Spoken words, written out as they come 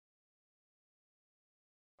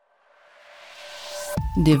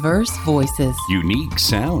Diverse voices. Unique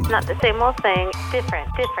sound. Not the same old thing. Different.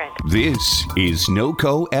 This is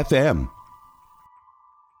NOCO FM.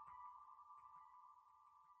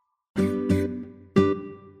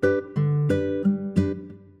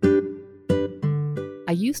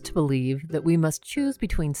 I used to believe that we must choose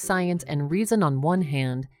between science and reason on one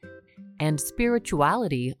hand and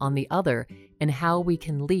spirituality on the other in how we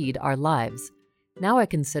can lead our lives. Now I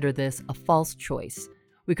consider this a false choice.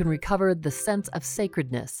 We can recover the sense of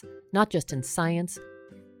sacredness, not just in science,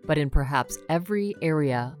 but in perhaps every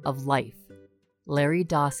area of life. Larry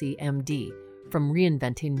Dossey, MD, from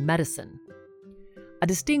Reinventing Medicine. A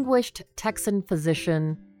distinguished Texan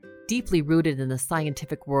physician, deeply rooted in the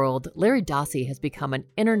scientific world, Larry Dossey has become an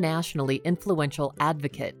internationally influential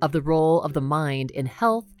advocate of the role of the mind in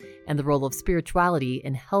health and the role of spirituality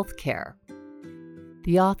in healthcare.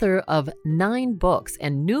 The author of 9 books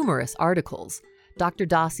and numerous articles, Dr.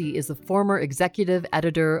 Dossey is the former executive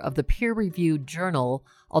editor of the peer-reviewed journal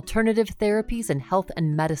Alternative Therapies in Health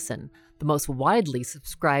and Medicine, the most widely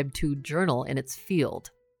subscribed to journal in its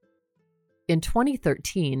field. In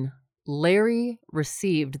 2013, Larry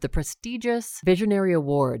received the prestigious Visionary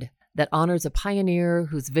Award that honors a pioneer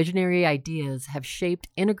whose visionary ideas have shaped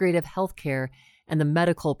integrative healthcare and the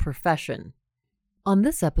medical profession. On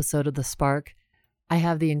this episode of The Spark, I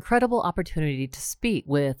have the incredible opportunity to speak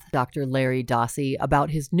with Dr. Larry Dossey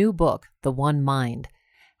about his new book, The One Mind,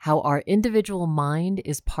 how our individual mind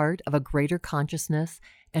is part of a greater consciousness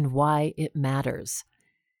and why it matters.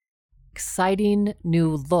 Exciting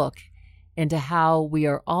new look into how we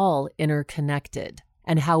are all interconnected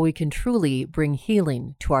and how we can truly bring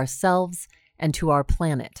healing to ourselves and to our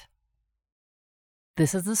planet.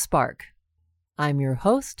 This is The Spark. I'm your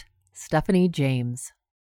host, Stephanie James.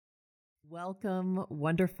 Welcome,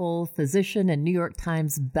 wonderful physician and New York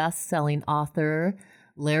Times best-selling author,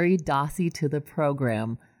 Larry Dossey, to the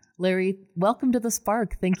program. Larry, welcome to The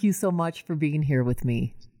Spark. Thank you so much for being here with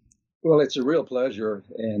me. Well, it's a real pleasure,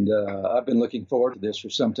 and I've been looking forward to this for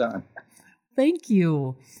some time. Thank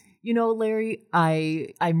you. You know, Larry,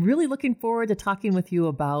 I'm really looking forward to talking with you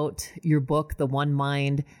about your book, The One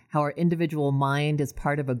Mind, how our individual mind is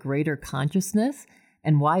part of a greater consciousness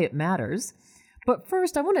and why it matters. But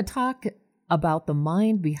first, I want to talk about the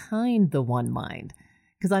mind behind the one mind,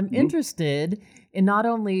 because I'm interested in not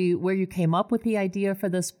only where you came up with the idea for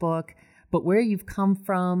this book, but where you've come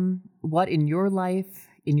from, what in your life,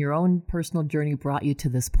 in your own personal journey brought you to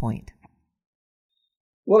this point.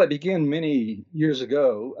 Well, it began many years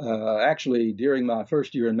ago, actually during my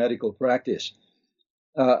first year in medical practice.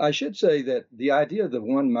 I should say that the idea of the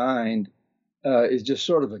one mind is just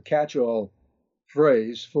sort of a catch-all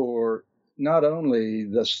phrase for not only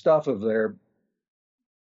the stuff of their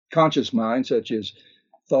conscious mind, such as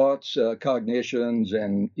thoughts, cognitions,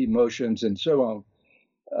 and emotions, and so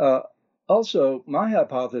on. Also, my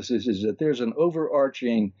hypothesis is that there's an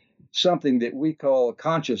overarching something that we call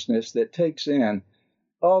consciousness that takes in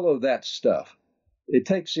all of that stuff. It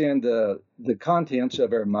takes in the contents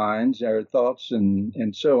of our minds, our thoughts,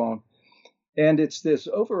 and so on. And it's this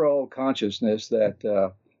overall consciousness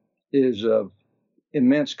that is of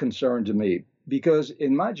immense concern to me, because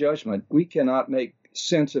in my judgment, we cannot make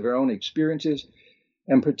sense of our own experiences,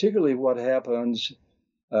 and particularly what happens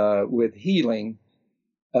with healing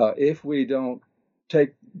if we don't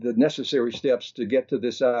take the necessary steps to get to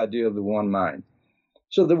this idea of the one mind.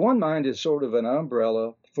 So the one mind is sort of an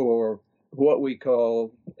umbrella for what we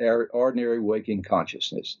call our ordinary waking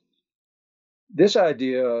consciousness. This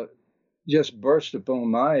idea just burst upon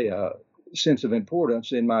my sense of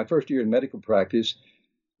importance in my first year in medical practice,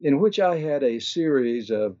 in which I had a series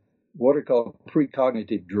of what are called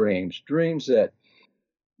precognitive dreams, dreams that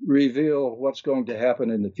reveal what's going to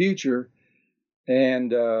happen in the future.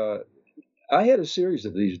 And I had a series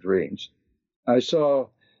of these dreams. I saw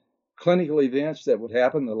clinical events that would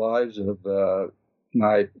happen in the lives of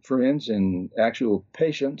my friends and actual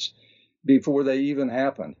patients before they even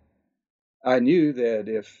happened. I knew that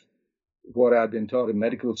if what I'd been taught in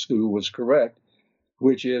medical school was correct,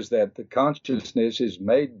 which is that the consciousness is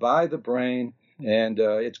made by the brain and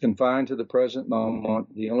it's confined to the present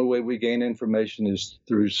moment. The only way we gain information is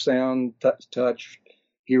through sound, touch,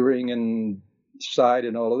 hearing, and sight,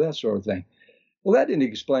 and all of that sort of thing. Well, that didn't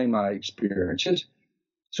explain my experiences.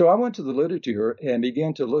 So I went to the literature and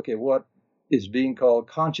began to look at what is being called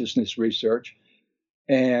consciousness research.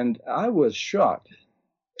 And I was shocked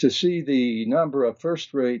to see the number of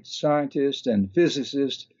first-rate scientists and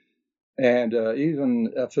physicists and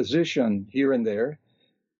even a physician here and there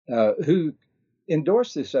who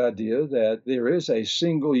endorse this idea that there is a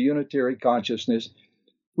single unitary consciousness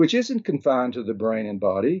which isn't confined to the brain and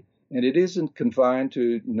body, and it isn't confined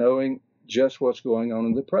to knowing just what's going on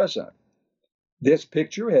in the present. This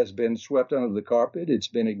picture has been swept under the carpet, it's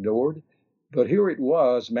been ignored, but here it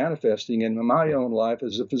was manifesting in my own life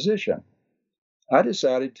as a physician. I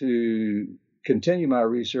decided to continue my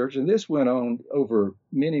research, and this went on over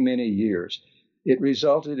many, many years. It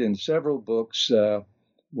resulted in several books,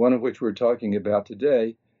 one of which we're talking about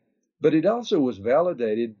today, but it also was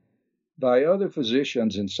validated by other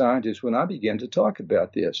physicians and scientists when I began to talk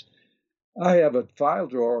about this. I have a file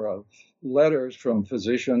drawer of letters from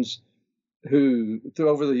physicians who,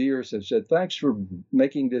 over the years, have said, thanks for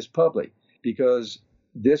making this public, because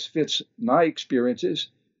this fits my experiences.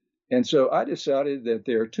 And so I decided that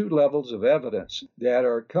there are two levels of evidence that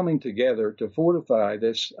are coming together to fortify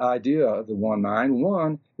this idea of the one mind.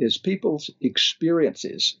 One is people's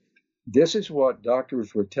experiences. This is what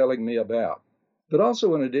doctors were telling me about. But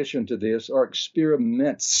also, in addition to this, are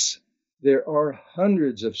experiments. There are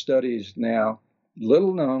hundreds of studies now,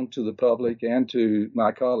 little known to the public and to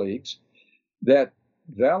my colleagues, that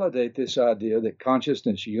validate this idea that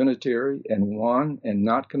consciousness is unitary and one and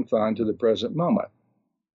not confined to the present moment.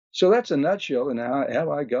 So that's a nutshell in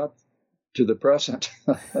how I got to the present,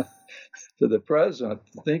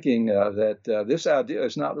 thinking that this idea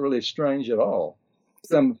is not really strange at all.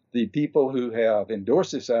 Some of the people who have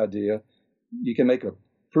endorsed this idea, you can make a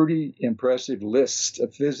pretty impressive list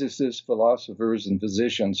of physicists, philosophers, and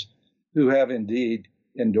physicians who have indeed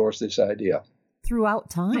endorsed this idea. Throughout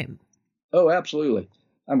time. Oh, absolutely.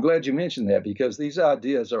 I'm glad you mentioned that, because these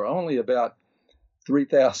ideas are only about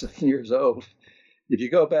 3,000 years old. If you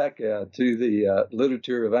go back to the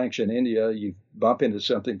literature of ancient India, you bump into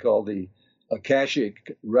something called the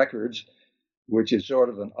Akashic records, which is sort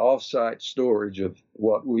of an off-site storage of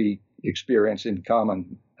what we experience in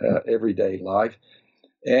common everyday life.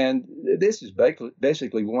 And this is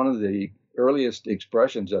basically one of the earliest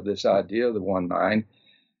expressions of this idea of the one mind.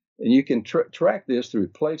 And you can track this through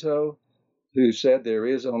Plato, who said there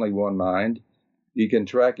is only one mind. You can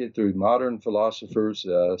track it through modern philosophers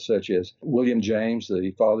such as William James,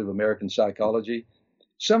 the father of American psychology.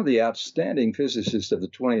 Some of the outstanding physicists of the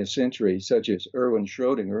 20th century, such as Erwin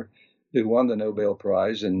Schrödinger, who won the Nobel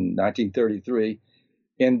Prize in 1933,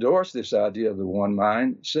 endorsed this idea of the one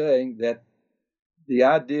mind, saying that the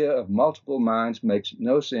idea of multiple minds makes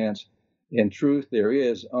no sense. In truth, there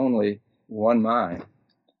is only one mind.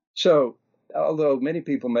 So, although many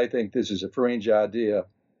people may think this is a fringe idea,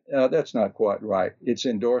 that's not quite right. It's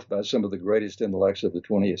endorsed by some of the greatest intellects of the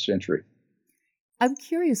 20th century. I'm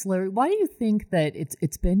curious, Larry, why do you think that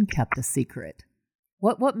it's been kept a secret?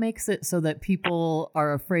 What makes it so that people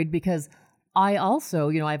are afraid? Because I also,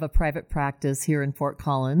 I have a private practice here in Fort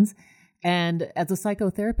Collins, and as a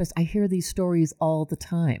psychotherapist, I hear these stories all the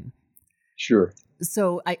time. Sure.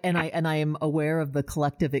 So I am aware of the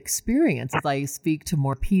collective experience as I speak to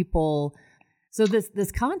more people. So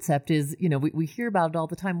this concept is, we hear about it all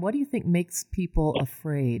the time. What do you think makes people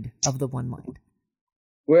afraid of the one mind?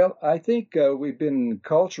 Well, I think we've been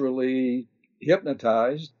culturally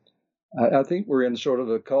hypnotized. I think we're in sort of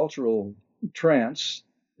a cultural trance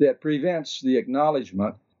that prevents the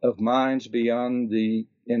acknowledgement of minds beyond the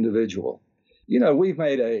individual. We've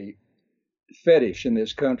made a fetish in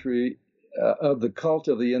this country of the cult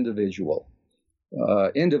of the individual.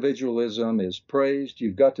 Individualism is praised.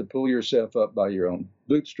 You've got to pull yourself up by your own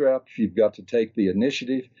bootstraps. You've got to take the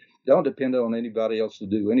initiative. Don't depend on anybody else to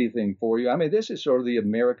do anything for you. I mean, this is sort of the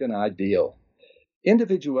American ideal.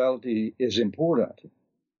 Individuality is important.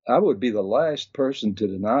 I would be the last person to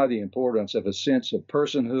deny the importance of a sense of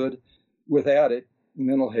personhood. Without it,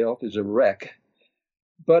 mental health is a wreck.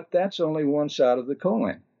 But that's only one side of the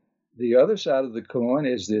coin. The other side of the coin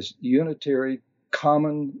is this unitary,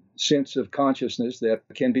 common sense of consciousness that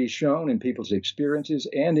can be shown in people's experiences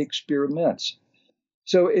and experiments.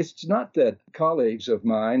 So it's not that colleagues of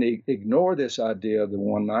mine ignore this idea of the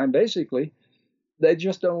one mind. Basically, they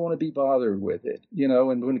just don't want to be bothered with it.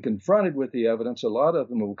 And when confronted with the evidence, a lot of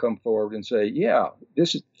them will come forward and say, yeah,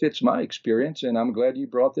 this fits my experience, and I'm glad you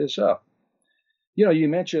brought this up. You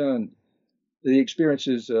mentioned the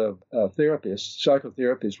experiences of therapists,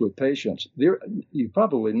 psychotherapists with patients. You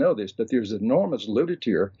probably know this, but there's enormous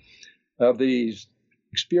literature of these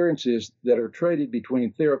experiences that are traded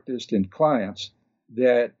between therapists and clients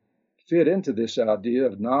that fit into this idea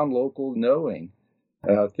of non-local knowing.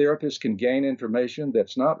 Therapists can gain information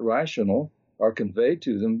that's not rational or conveyed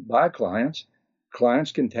to them by clients.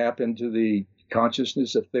 Clients can tap into the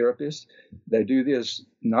consciousness of therapists. They do this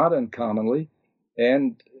not uncommonly.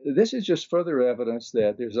 And this is just further evidence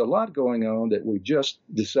that there's a lot going on that we just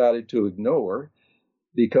decided to ignore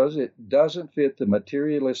because it doesn't fit the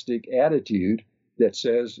materialistic attitude that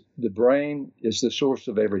says the brain is the source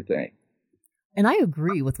of everything. And I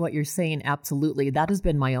agree with what you're saying, absolutely. That has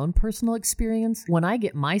been my own personal experience. When I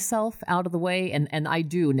get myself out of the way, and I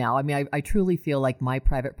do now, I mean, I truly feel like my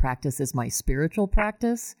private practice is my spiritual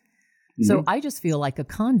practice. So I just feel like a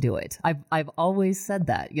conduit. I've always said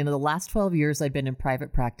that. You know, the last 12 years I've been in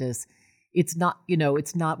private practice, it's not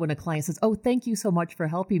when a client says, "Oh, thank you so much for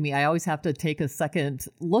helping me." I always have to take a second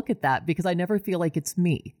look at that because I never feel like it's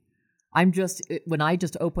me. When I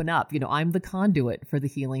just open up, I'm the conduit for the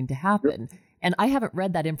healing to happen. And I haven't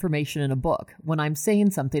read that information in a book. When I'm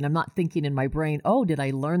saying something, I'm not thinking in my brain, "Oh, did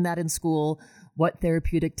I learn that in school? What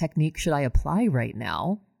therapeutic technique should I apply right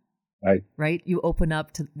now?" Right? You open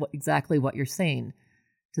up to exactly what you're saying,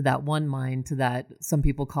 to that one mind, to that some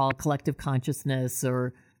people call collective consciousness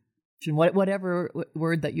or whatever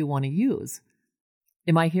word that you want to use.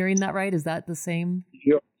 Am I hearing that right? Is that the same?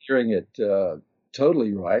 You're hearing it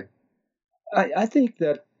totally right. I think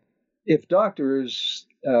that if doctors,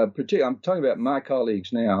 particularly, I'm talking about my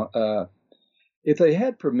colleagues now, if they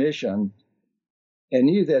had permission and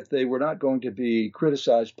knew that they were not going to be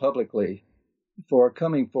criticized publicly for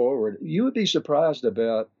coming forward, you would be surprised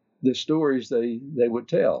about the stories they would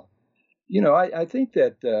tell. I think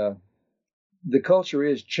that the culture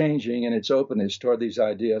is changing in its openness toward these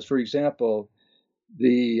ideas. For example,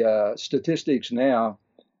 the statistics now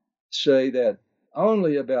say that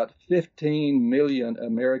only about 15 million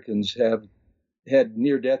Americans have had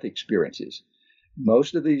near-death experiences.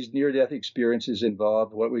 Most of these near-death experiences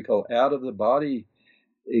involve what we call out-of-the-body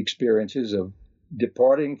experiences of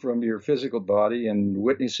departing from your physical body and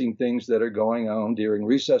witnessing things that are going on during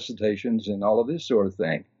resuscitations and all of this sort of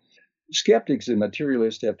thing. Skeptics and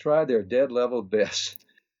materialists have tried their dead level best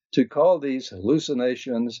to call these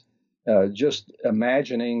hallucinations just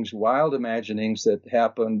imaginings, wild imaginings that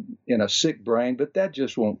happen in a sick brain, but that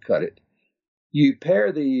just won't cut it. You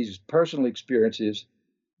pair these personal experiences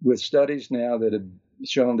with studies now that have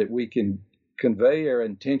shown that we can convey our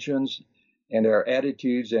intentions and our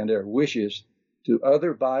attitudes and our wishes to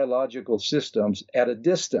other biological systems at a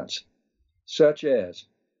distance, such as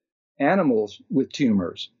animals with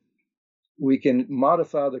tumors. We can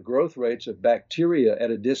modify the growth rates of bacteria at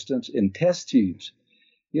a distance in test tubes.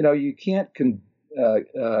 You can't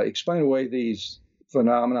explain away these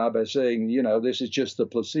phenomena by saying, this is just the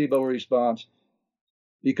placebo response,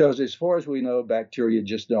 because as far as we know, bacteria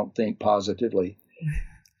just don't think positively.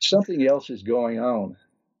 Something else is going on.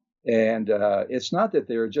 And it's not that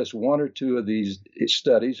there are just one or two of these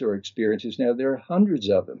studies or experiences. Now, there are hundreds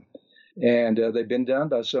of them. And they've been done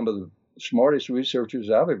by some of the smartest researchers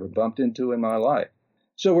I've ever bumped into in my life.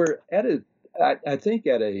 So we're I think,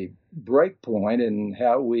 at a break point in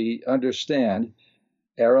how we understand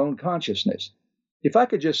our own consciousness. If I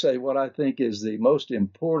could just say what I think is the most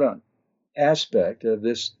important aspect of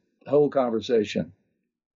this whole conversation,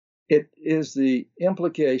 it is the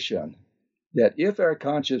implication that if our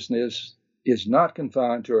consciousness is not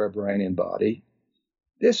confined to our brain and body,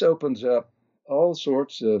 this opens up all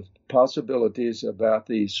sorts of possibilities about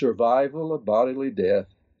the survival of bodily death,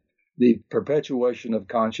 the perpetuation of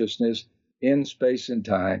consciousness in space and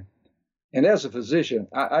time. And as a physician,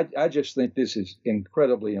 I just think this is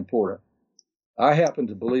incredibly important. I happen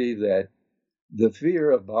to believe that the fear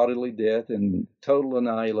of bodily death and total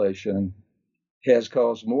annihilation has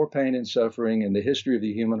caused more pain and suffering in the history of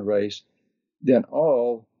the human race than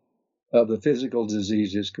all of the physical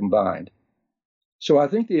diseases combined. So I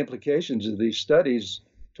think the implications of these studies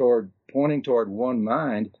pointing toward one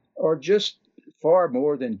mind are just far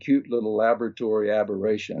more than cute little laboratory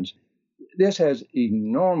aberrations. This has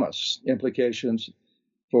enormous implications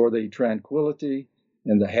for the tranquility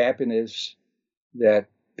and the happiness that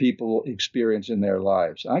people experience in their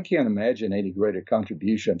lives. I can't imagine any greater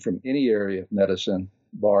contribution from any area of medicine,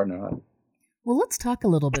 bar none. Well, let's talk a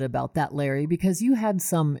little bit about that, Larry, because you had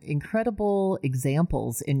some incredible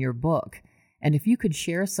examples in your book. And if you could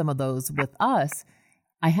share some of those with us.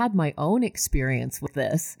 I had my own experience with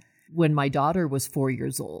this when my daughter was 4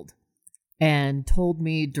 years old and told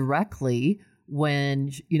me directly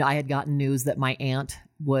when, I had gotten news that my aunt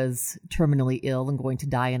was terminally ill and going to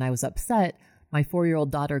die and I was upset. My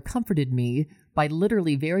 4-year-old daughter comforted me by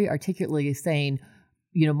literally very articulately saying,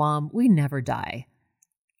 Mom, we never die.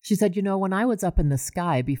 She said, when I was up in the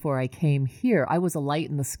sky before I came here, I was a light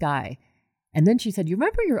in the sky. And then she said, you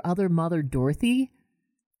remember your other mother, Dorothy?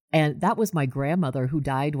 And that was my grandmother who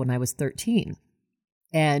died when I was 13.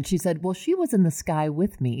 And she said, well, she was in the sky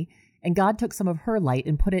with me, and God took some of her light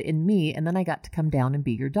and put it in me, and then I got to come down and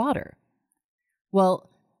be your daughter. Well,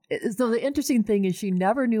 so the interesting thing is she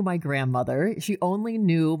never knew my grandmother. She only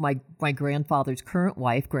knew my grandfather's current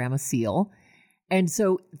wife, Grandma Seal. And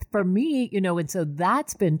so for me, and so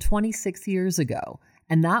that's been 26 years ago.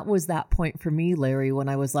 And that was that point for me, Larry, when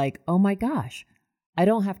I was like, oh my gosh, I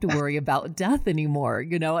don't have to worry about death anymore.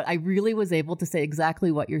 I really was able to say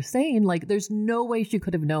exactly what you're saying. Like, there's no way she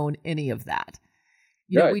could have known any of that.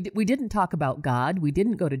 Right. We didn't talk about God. We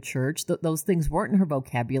didn't go to church. Those things weren't in her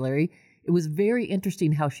vocabulary. It was very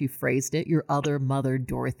interesting how she phrased it. Your other mother,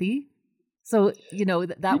 Dorothy. So,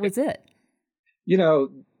 that was it.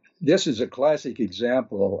 This is a classic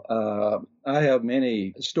example. I have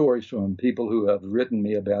many stories from people who have written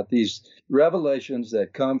me about these revelations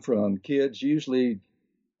that come from kids, usually,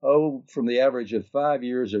 from the average of 5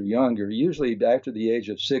 years or younger. Usually after the age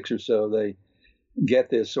of 6 or so, they get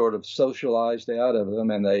this sort of socialized out of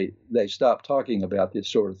them, and they stop talking about this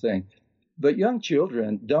sort of thing. But young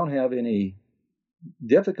children don't have any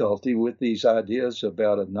difficulty with these ideas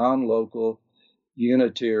about a non-local,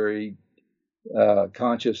 unitary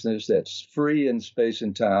consciousness that's free in space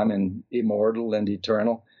and time and immortal and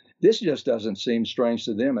eternal. This just doesn't seem strange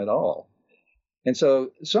to them at all. And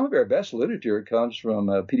so some of our best literature comes from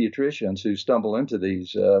pediatricians who stumble into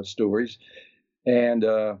these stories. And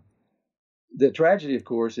the tragedy, of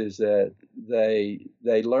course, is that they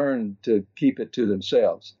learn to keep it to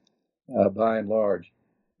themselves, by and large.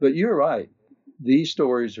 But you're right. These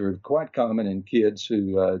stories are quite common in kids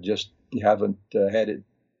who just haven't had it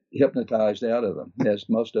hypnotized out of them, as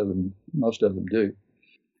most of them do.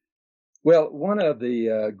 Well, one of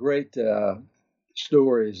the great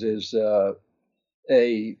stories is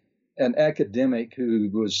an academic who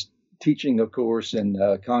was teaching a course in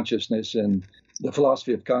consciousness and the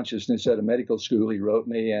philosophy of consciousness at a medical school. He wrote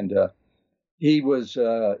me, and he was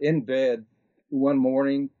in bed one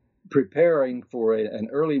morning preparing for an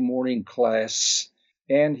early morning class,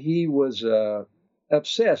 and he was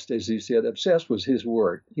obsessed, as he said. Obsessed was his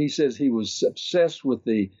word. He says he was obsessed with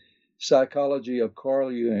the psychology of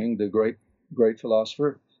Carl Jung, the great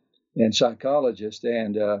philosopher and psychologist,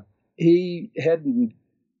 and he hadn't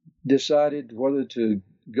decided whether to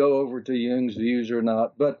go over to Jung's views or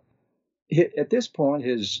not. But at this point,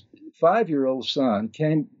 his 5-year-old son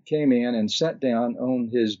came in and sat down on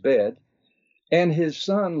his bed, and his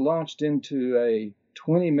son launched into a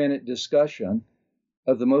 20-minute discussion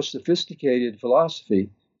of the most sophisticated philosophy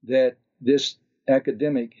that this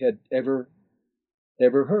academic had ever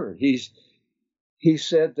heard. He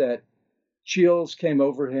said that chills came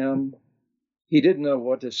over him. He didn't know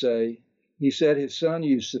what to say. He said his son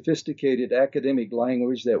used sophisticated academic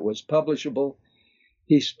language that was publishable.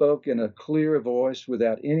 He spoke in a clear voice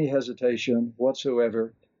without any hesitation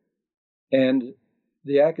whatsoever. And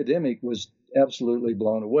the academic was absolutely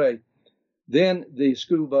blown away. Then the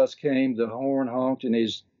school bus came, the horn honked, and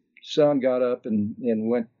his son got up and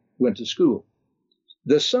went to school.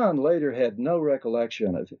 The son later had no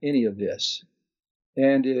recollection of any of this,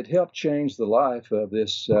 and it helped change the life of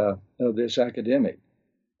this academic.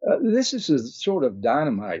 This is a sort of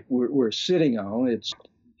dynamite we're sitting on. It's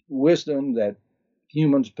wisdom that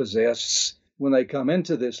humans possess when they come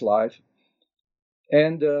into this life.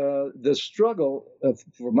 And the struggle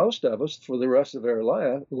for most of us for the rest of our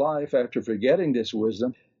life after forgetting this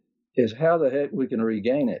wisdom is how the heck we can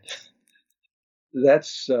regain it.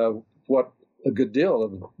 That's what a good deal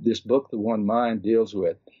of this book, The One Mind, deals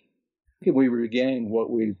with. How can we regain what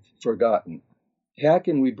we've forgotten? How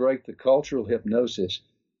can we break the cultural hypnosis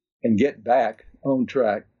and get back on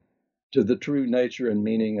track to the true nature and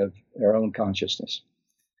meaning of our own consciousness?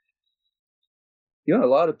 A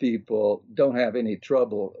lot of people don't have any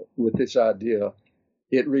trouble with this idea.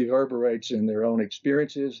 It reverberates in their own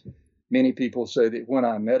experiences. Many people say that when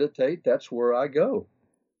I meditate, that's where I go.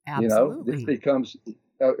 Absolutely. This becomes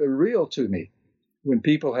real to me. When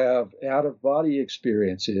people have out-of-body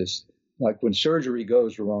experiences, like when surgery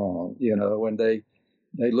goes wrong, when they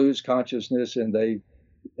lose consciousness and they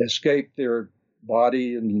escape their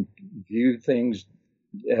body and view things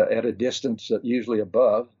at a distance, usually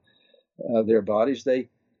above their bodies, they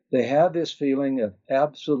have this feeling of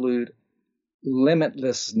absolute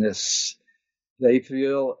limitlessness. They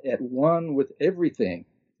feel at one with everything.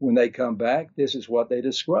 When they come back, this is what they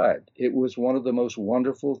described. It was one of the most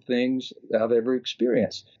wonderful things I've ever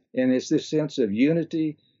experienced. And it's this sense of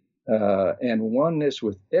unity and oneness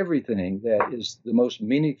with everything that is the most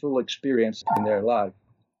meaningful experience in their life.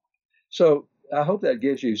 So I hope that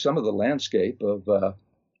gives you some of the landscape of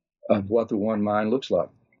what the One Mind looks like.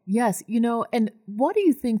 Yes, and what do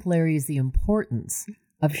you think, Larry, is the importance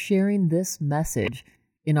of sharing this message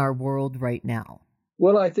in our world right now?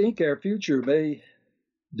 Well, I think our future may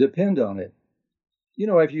depend on it.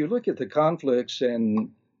 If you look at the conflicts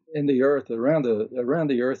in the earth, around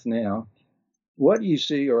the earth now, what you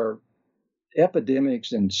see are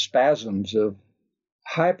epidemics and spasms of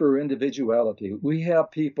hyper individuality. We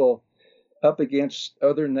have people up against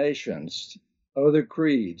other nations, other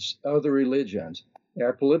creeds, other religions.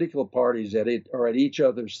 Our political parties are at each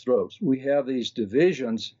other's throats. We have these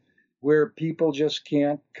divisions where people just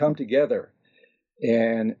can't come together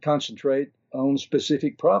and concentrate on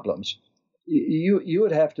specific problems. You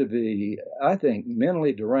would have to be, I think,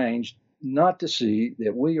 mentally deranged not to see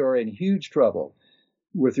that we are in huge trouble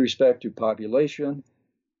with respect to population,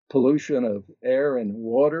 pollution of air and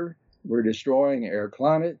water. We're destroying our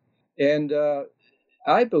climate. And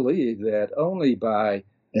I believe that only by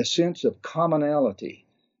a sense of commonality,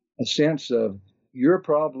 a sense of your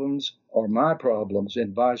problems are my problems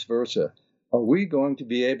and vice versa, are we going to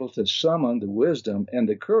be able to summon the wisdom and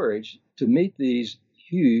the courage to meet these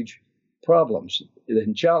huge problems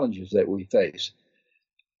and challenges that we face.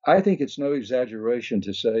 I think it's no exaggeration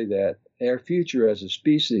to say that our future as a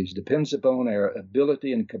species depends upon our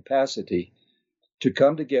ability and capacity to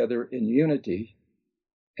come together in unity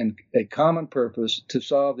and a common purpose to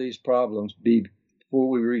solve these problems before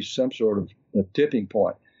we reach some sort of a tipping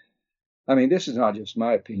point. I mean, this is not just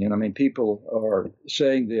my opinion. I mean, people are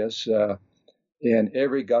saying this in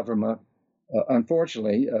every government.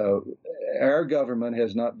 Unfortunately, our government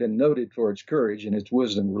has not been noted for its courage and its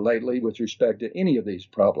wisdom lately with respect to any of these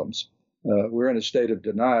problems. We're in a state of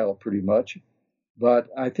denial pretty much. But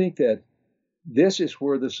I think that this is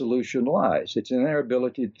where the solution lies. It's in our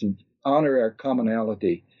ability to honor our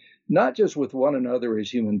commonality, not just with one another as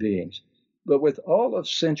human beings, but with all of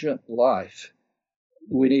sentient life.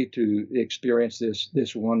 We need to experience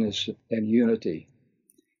this oneness and unity.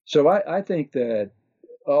 So I think that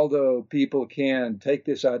although people can take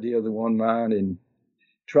this idea of the one mind and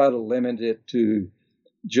try to limit it to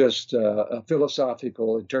just a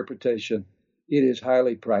philosophical interpretation, it is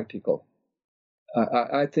highly practical.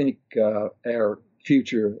 I think our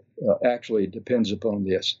future actually depends upon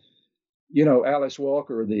this. You know, Alice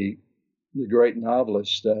Walker, the great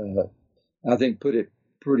novelist, I think put it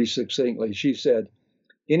pretty succinctly. She said,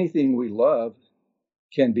 anything we love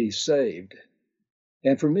can be saved.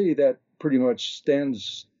 And for me, that pretty much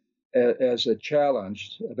stands as a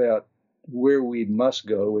challenge about where we must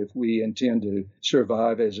go if we intend to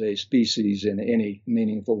survive as a species in any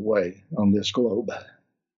meaningful way on this globe.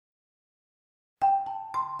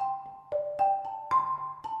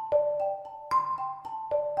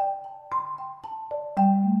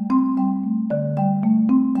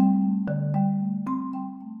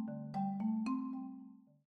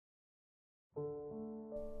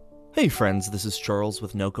 Hey friends, this is Charles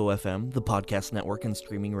with NoCo FM, the podcast network and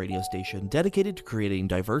streaming radio station dedicated to creating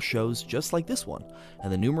diverse shows just like this one,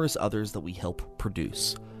 and the numerous others that we help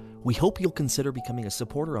produce. We hope you'll consider becoming a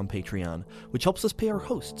supporter on Patreon, which helps us pay our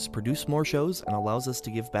hosts, produce more shows, and allows us to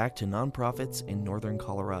give back to nonprofits in northern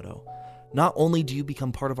Colorado. Not only do you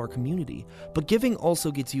become part of our community, but giving also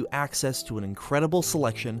gets you access to an incredible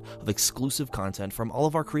selection of exclusive content from all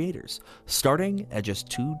of our creators, starting at just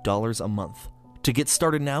 $2 a month. To get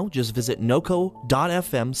started now, just visit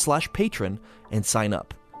noco.fm/patron and sign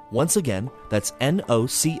up. Once again, that's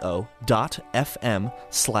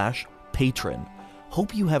noco.fm/patron.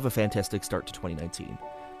 Hope you have a fantastic start to 2019.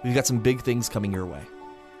 We've got some big things coming your way.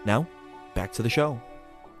 Now, back to the show.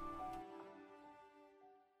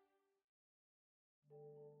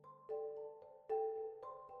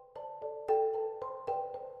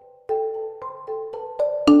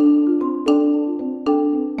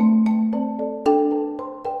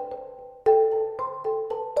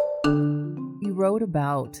 Wrote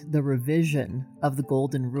about the revision of the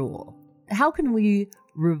Golden Rule. How can we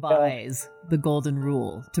revise the Golden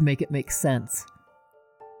Rule to make it make sense?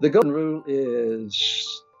 The Golden Rule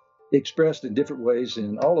is expressed in different ways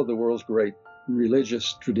in all of the world's great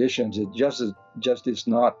religious traditions. It just is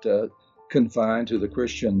not confined to the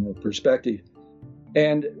Christian perspective.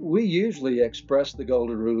 And we usually express the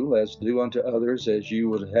Golden Rule as do unto others as you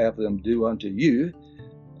would have them do unto you,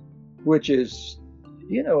 which is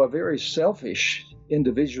a very selfish,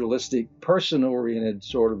 individualistic, person-oriented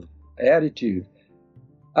sort of attitude.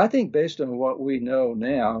 I think based on what we know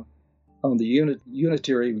now on the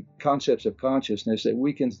unitary concepts of consciousness, that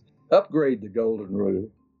we can upgrade the Golden Rule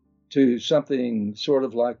to something sort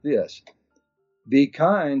of like this. Be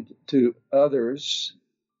kind to others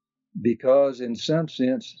because in some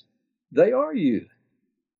sense, they are you.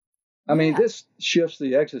 I mean, this shifts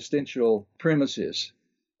the existential premises.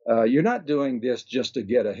 You're not doing this just to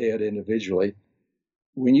get ahead individually.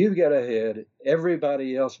 When you get ahead,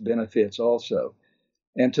 everybody else benefits also.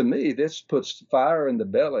 And to me, this puts fire in the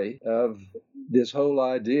belly of this whole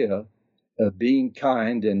idea of being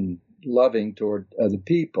kind and loving toward other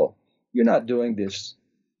people. you're not doing this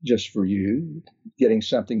just for you, getting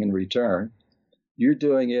something in return. You're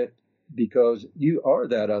doing it because you are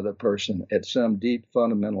that other person at some deep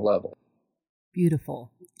fundamental level.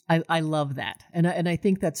 Beautiful. I love that. And I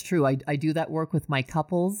think that's true. I do that work with my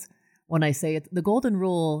couples when I say it's the golden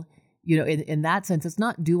rule, in that sense, it's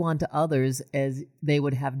not do unto others as they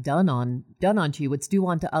would have done unto you. It's do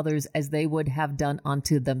unto others as they would have done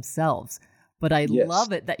unto themselves. But I Yes.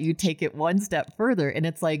 love it that you take it one step further, and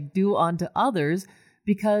it's like do unto others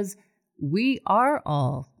because we are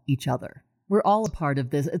all each other. We're all a part of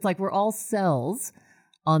this. It's like we're all cells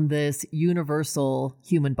on this universal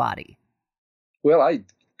human body. Well, I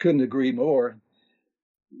couldn't agree more.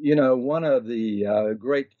 One of the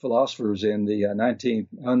great philosophers in the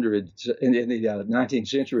 1900s, in the 19th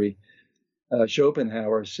century,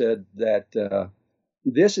 Schopenhauer, said that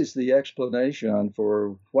this is the explanation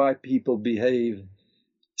for why people behave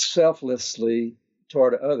selflessly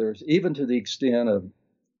toward others, even to the extent of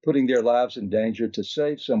putting their lives in danger to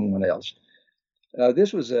save someone else.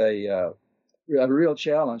 This was a real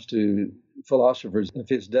challenge to philosophers of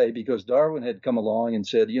his day because Darwin had come along and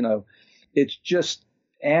said, it's just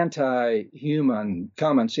anti-human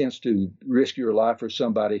common sense to risk your life for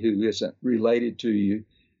somebody who isn't related to you.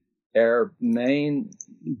 Our main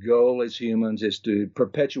goal as humans is to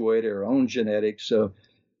perpetuate our own genetics. So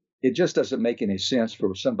it just doesn't make any sense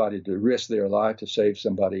for somebody to risk their life to save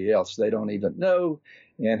somebody else they don't even know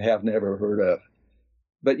and have never heard of.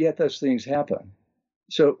 But yet those things happen.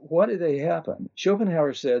 So why do they happen?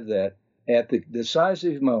 Schopenhauer said that at the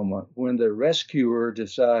decisive moment when the rescuer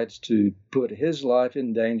decides to put his life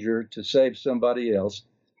in danger to save somebody else,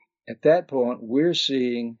 at that point we're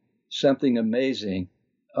seeing something amazing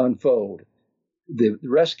unfold. The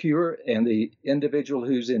rescuer and the individual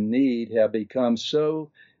who's in need have become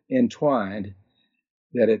so entwined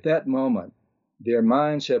that at that moment their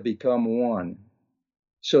minds have become one.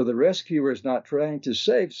 So the rescuer is not trying to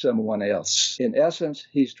save someone else. In essence,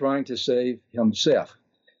 he's trying to save himself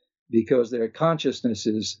because their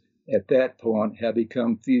consciousnesses at that point have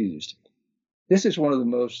become fused. This is one of the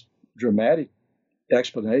most dramatic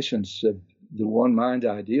explanations of the one mind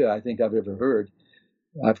idea I think I've ever heard.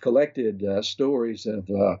 I've collected stories of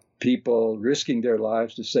people risking their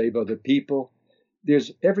lives to save other people.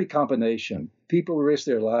 There's every combination. People risk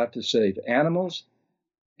their life to save animals.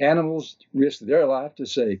 Animals risk their life to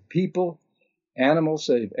save people. Animals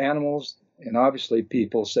save animals. And obviously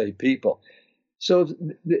people save people. So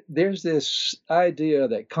there's this idea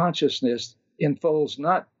that consciousness enfolds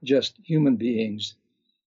not just human beings,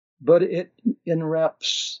 but it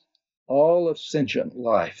enwraps all of sentient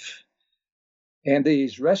life. And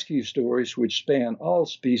these rescue stories, which span all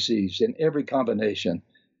species in every combination,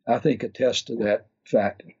 I think attest to that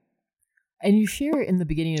fact. And you share in the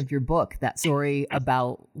beginning of your book that story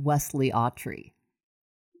about Wesley Autry.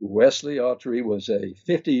 Wesley Autry was a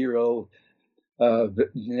 50-year-old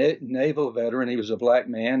naval veteran. He was a black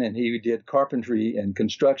man, and he did carpentry and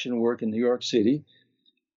construction work in New York City.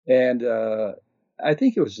 And I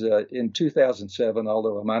think it was in 2007,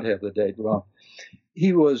 although I might have the date wrong.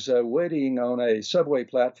 He was waiting on a subway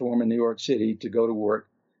platform in New York City to go to work,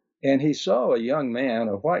 and he saw a young man,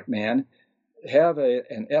 a white man, have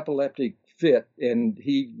an epileptic fit, and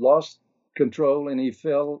he lost control and he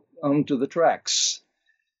fell onto the tracks.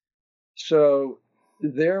 So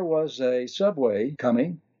there was a subway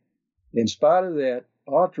coming. In spite of that,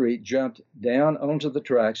 Autry jumped down onto the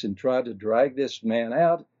tracks and tried to drag this man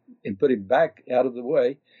out and put him back out of the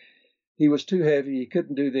way. He was too heavy. He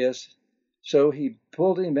couldn't do this. So he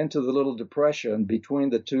pulled him into the little depression between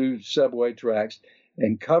the two subway tracks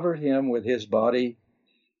and covered him with his body.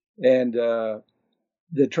 And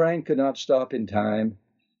the train could not stop in time.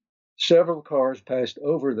 Several cars passed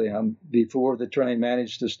over them before the train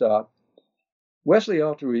managed to stop. Wesley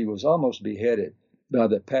Autry was almost beheaded by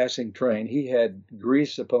the passing train. He had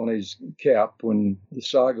grease upon his cap when the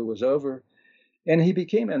saga was over, and he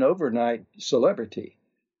became an overnight celebrity.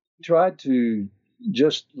 He tried to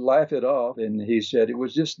just laugh it off, and he said it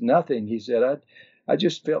was just nothing. He said, I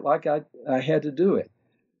just felt like I had to do it.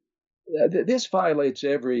 This violates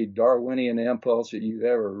every Darwinian impulse that you've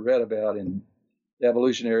ever read about in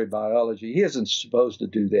evolutionary biology. He isn't supposed to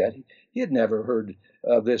do that. He had never heard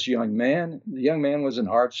of this young man. The young man was an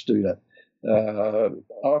art student.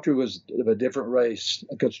 Autry was of a different race,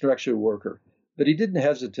 a construction worker, but he didn't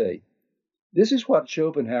hesitate. This is what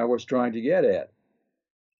Schopenhauer was trying to get at.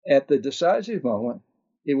 At the decisive moment,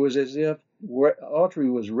 it was as if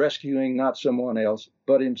Autry was rescuing not someone else,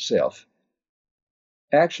 but himself.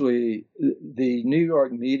 Actually, the New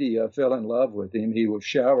York media fell in love with him. He was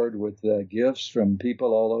showered with gifts from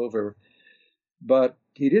people all over. But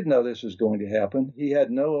he didn't know this was going to happen. He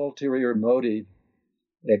had no ulterior motive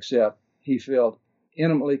except he felt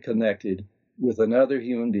intimately connected with another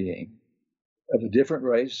human being of a different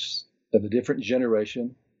race, of a different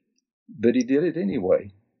generation, but he did it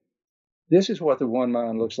anyway. This is what the one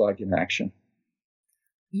mind looks like in action.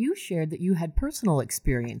 You shared that you had personal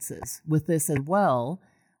experiences with this as well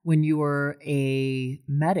when you were a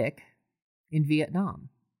medic in Vietnam.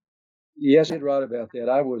 Yes, I did write about that.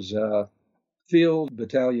 I was a field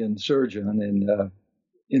battalion surgeon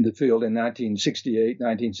in the field in 1968,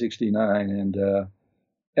 1969. And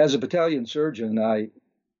as a battalion surgeon, I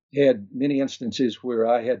had many instances where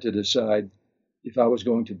I had to decide if I was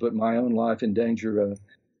going to put my own life in danger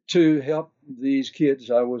to help these kids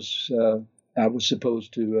I was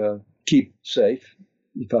supposed to keep safe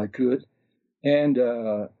if I could. And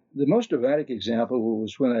the most dramatic example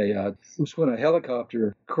was when a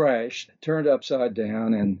helicopter crashed, turned upside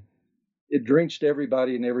down, and it drenched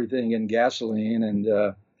everybody and everything in gasoline.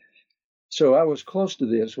 And so I was close to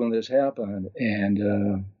this when this happened,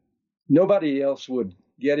 and nobody else would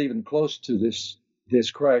get even close to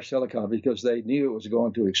this crashed helicopter because they knew it was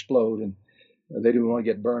going to explode and they didn't want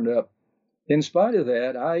to get burned up. In spite of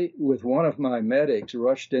that, I, with one of my medics,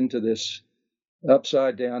 rushed into this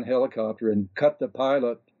upside-down helicopter and cut the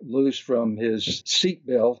pilot loose from his seat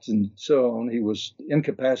belt and so on. He was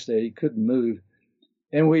incapacitated. He couldn't move.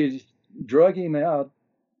 And we drug him out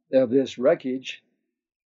of this wreckage.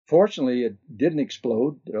 Fortunately, it didn't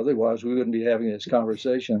explode. Otherwise, we wouldn't be having this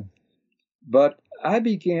conversation. But I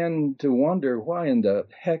began to wonder why in the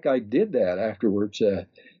heck I did that afterwards.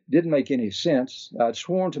 Didn't make any sense. I'd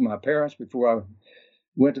sworn to my parents before I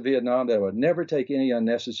went to Vietnam that I would never take any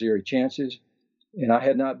unnecessary chances. And I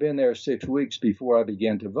had not been there 6 weeks before I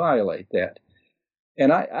began to violate that.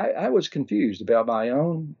 And I was confused about my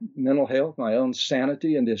own mental health, my own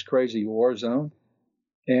sanity in this crazy war zone.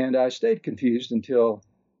 And I stayed confused until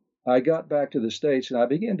I got back to the States and I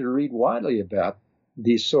began to read widely about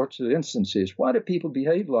these sorts of instances. Why do people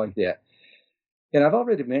behave like that? And I've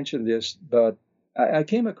already mentioned this, but I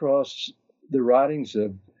came across the writings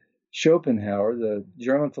of Schopenhauer, the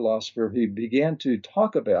German philosopher, who began to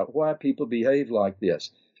talk about why people behave like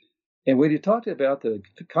this. And when he talked about the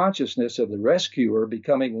consciousness of the rescuer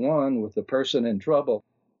becoming one with the person in trouble,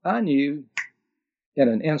 I knew in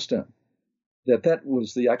an instant that that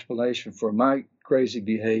was the explanation for my crazy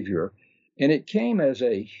behavior. And it came as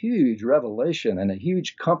a huge revelation and a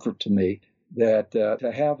huge comfort to me that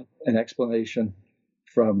to have an explanation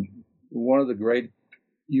from one of the great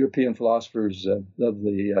European philosophers of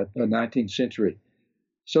the 19th century.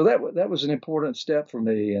 So that was an important step for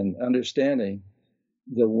me in understanding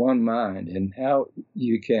the one mind and how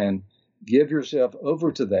you can give yourself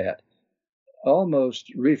over to that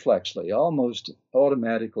almost reflexly, almost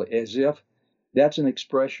automatically, as if that's an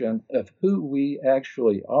expression of who we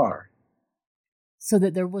actually are. So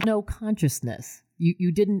that there was no consciousness.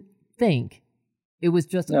 You didn't think. It was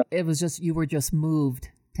just you were just moved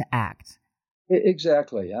to act.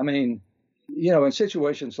 Exactly. I mean, in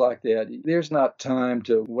situations like that, there's not time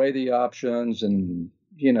to weigh the options and,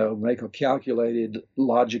 make a calculated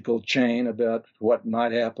logical chain about what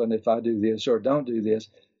might happen if I do this or don't do this.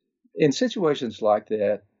 In situations like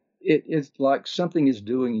that, it's like something is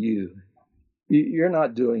doing you. You're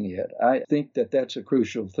not doing it. I think that that's a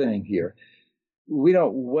crucial thing here. We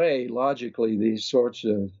don't weigh logically these sorts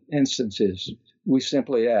of instances. We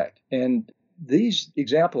simply act. And these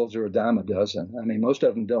examples are a dime a dozen. I mean, most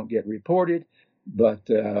of them don't get reported, but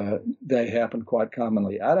they happen quite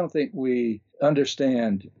commonly. I don't think we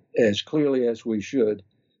understand as clearly as we should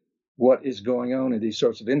what is going on in these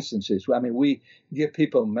sorts of instances. I mean, we give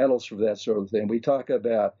people medals for that sort of thing. We talk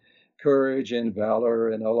about courage and valor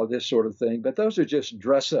and all of this sort of thing, but those are just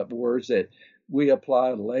dress-up words that we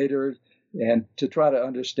apply later and to try to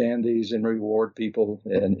understand these and reward people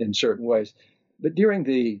in certain ways. But during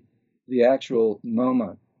the actual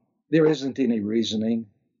moment, there isn't any reasoning.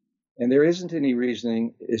 And there isn't any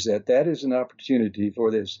reasoning is that is an opportunity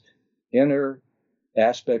for this inner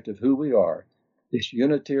aspect of who we are, this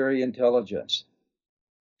unitary intelligence,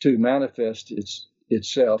 to manifest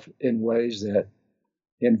itself in ways that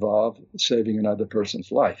involve saving another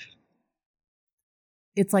person's life.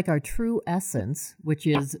 It's like our true essence, which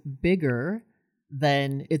is bigger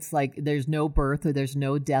than, it's like there's no birth or there's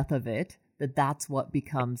no death of it, that's what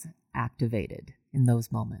becomes activated in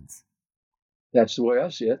those moments. That's the way I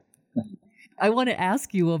see it. I want to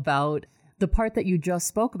ask you about the part that you just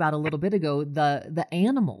spoke about a little bit ago, the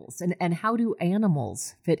animals, and how do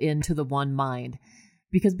animals fit into the one mind?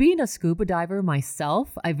 Because being a scuba diver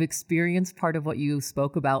myself, I've experienced part of what you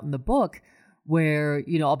spoke about in the book, where,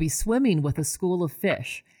 I'll be swimming with a school of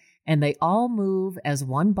fish and they all move as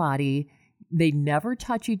one body. They never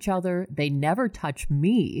touch each other. They never touch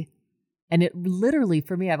me. And it literally,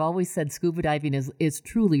 for me, I've always said scuba diving is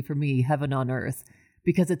truly, for me, heaven on earth,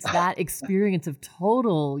 because it's that experience of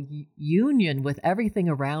total union with everything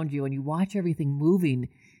around you, and you watch everything moving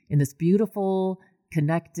in this beautiful,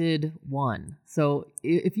 connected one. So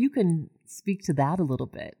if you can speak to that a little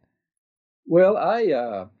bit. Well,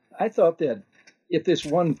 I thought that if this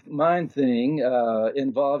one mind thing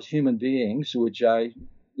involves human beings, which I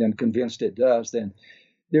am convinced it does, then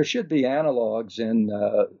there should be analogs in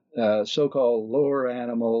so-called lower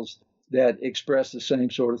animals that express the same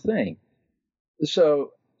sort of thing.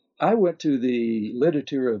 So I went to the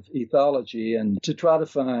literature of ethology and to try to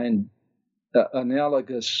find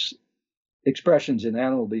analogous expressions in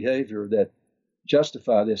animal behavior that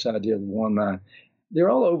justify this idea of the one mind. They're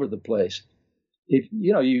all over the place. If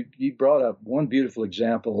you brought up one beautiful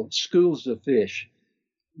example, schools of fish.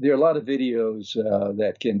 There are a lot of videos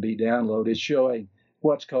that can be downloaded showing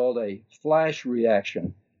what's called a flash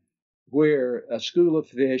reaction, where a school of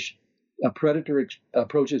fish, a predator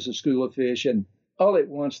approaches a school of fish, and all at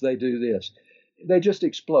once they do this. They just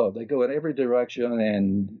explode. They go in every direction,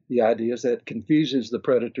 and the idea is that confuses the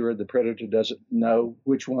predator. The predator doesn't know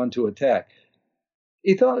which one to attack.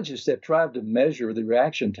 Ethologists have tried to measure the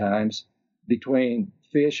reaction times between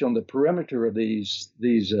fish on the perimeter of these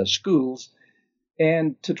schools,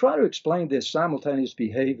 and to try to explain this simultaneous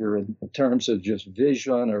behavior in terms of just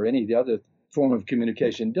vision or any other form of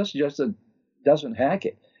communication just doesn't hack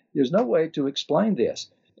it. There's no way to explain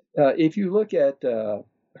this. If you look at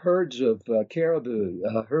herds of caribou,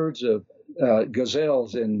 herds of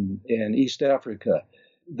gazelles in East Africa,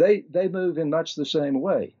 they move in much the same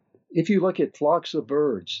way. If you look at flocks of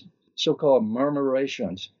birds, so-called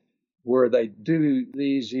murmurations, where they do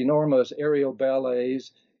these enormous aerial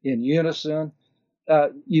ballets in unison,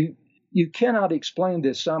 you cannot explain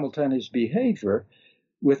this simultaneous behavior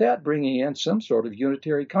without bringing in some sort of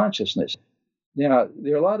unitary consciousness. Now,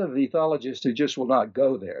 there are a lot of ethologists who just will not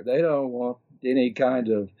go there. They don't want any kind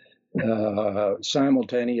of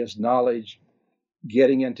simultaneous knowledge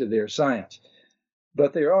getting into their science.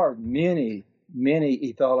 But there are many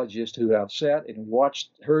ethologists who have sat and watched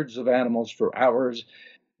herds of animals for hours.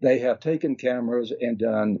 They have taken cameras and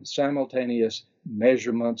done simultaneous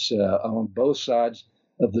measurements on both sides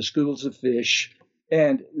of the schools of fish.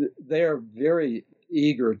 And they're very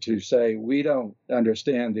eager to say, we don't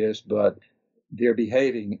understand this, but they're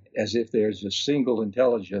behaving as if there's a single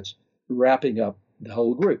intelligence wrapping up the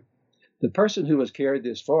whole group. The person who has carried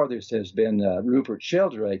this farthest has been Rupert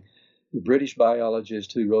Sheldrake, the British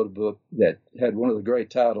biologist who wrote a book that had one of the great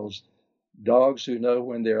titles, Dogs Who Know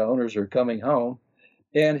When Their Owners Are Coming Home.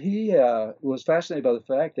 And he was fascinated by the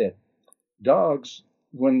fact that dogs,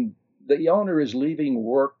 when the owner is leaving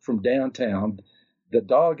work from downtown, the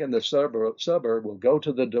dog in the suburb will go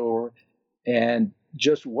to the door and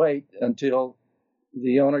just wait until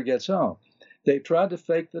the owner gets home. They've tried to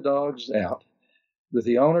fake the dogs out, with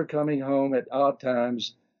the owner coming home at odd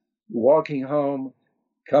times, walking home,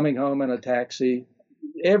 coming home in a taxi.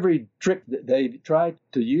 Every trick that they try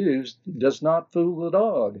to use does not fool the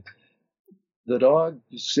dog. The dog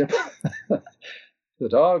the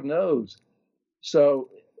dog knows. So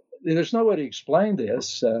there's no way to explain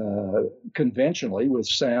this conventionally with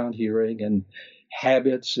sound, hearing, and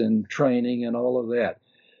habits and training and all of that.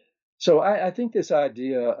 So I think this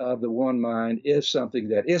idea of the one mind is something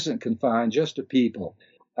that isn't confined just to people.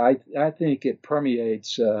 I think it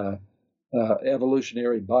permeates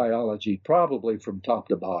evolutionary biology, probably from top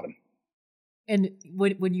to bottom. And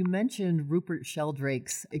when you mentioned Rupert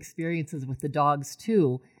Sheldrake's experiences with the dogs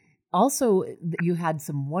too, also you had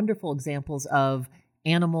some wonderful examples of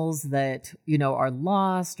animals that, are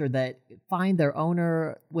lost or that find their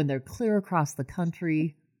owner when they're clear across the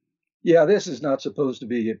country. Yeah, this is not supposed to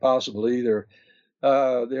be possible either.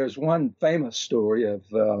 There's one famous story of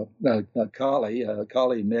a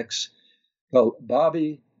collie mix called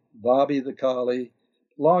Bobby the collie.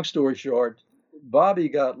 Long story short, Bobby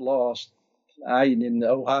got lost in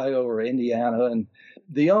Ohio or Indiana, and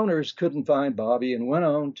the owners couldn't find Bobby and went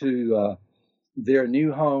on to their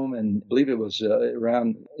new home, and I believe it was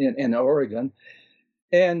around in Oregon,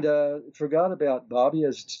 and forgot about Bobby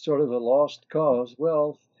as sort of a lost cause.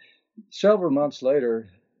 Well, several months later,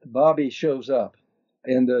 Bobby shows up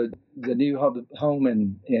in the new home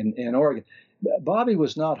in Oregon. Bobby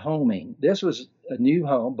was not homing. This was a new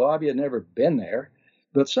home. Bobby had never been there,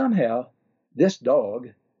 but somehow this dog,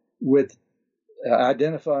 with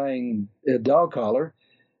identifying a dog collar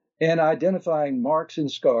and identifying marks and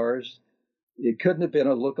scars, It couldn't have been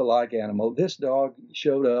a look-alike animal. This dog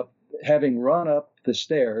showed up having run up the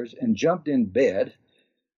stairs and jumped in bed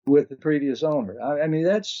with the previous owner. I mean,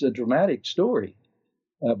 that's a dramatic story.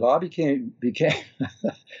 Bobby became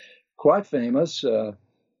quite famous,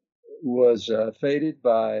 was feted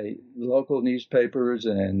by local newspapers,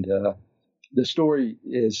 and the story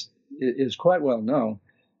is quite well known.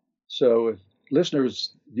 So if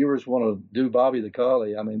viewers want to do Bobby the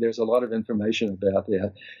Collie, I mean, there's a lot of information about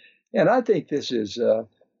that. And I think this is a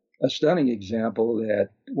stunning example that,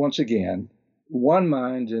 once again, one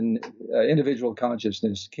mind and individual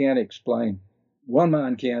consciousness can't explain. One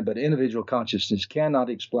mind can, but individual consciousness cannot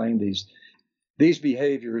explain these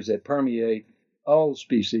behaviors that permeate all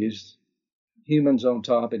species, humans on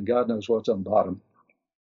top, and God knows what's on bottom.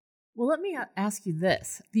 Well, let me ask you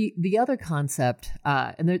this. The other concept,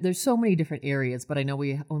 and there's so many different areas, but I know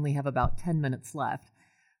we only have about 10 minutes left.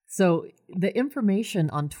 So the information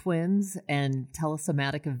on twins and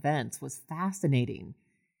telesomatic events was fascinating.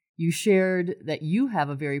 You shared that you have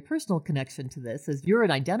a very personal connection to this, as you're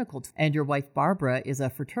an identical and your wife Barbara is a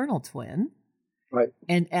fraternal twin. Right.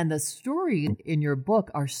 And the stories in your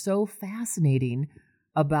book are so fascinating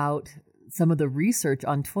about some of the research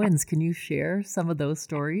on twins. Can you share some of those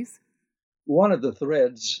stories? One of the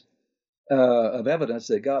threads of evidence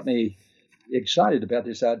that got me excited about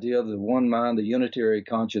this idea of the one mind, the unitary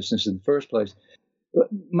consciousness in the first place.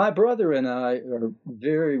 My brother and I were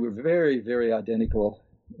very, very identical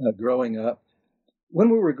growing up. When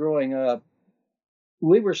we were growing up,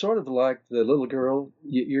 we were sort of like the little girl,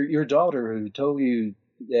 your daughter, who told you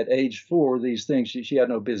at age 4 these things she had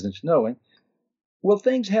no business knowing. Well,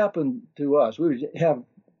 things happened to us. We would have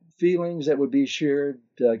feelings that would be shared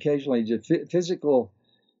occasionally, physical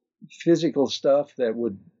stuff that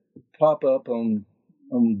would pop up on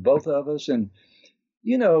both of us. And,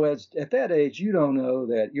 you know, at that age, you don't know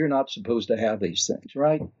that you're not supposed to have these things,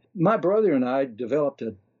 right? My brother and I developed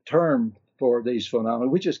a term for these phenomena.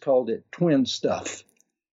 We just called it twin stuff.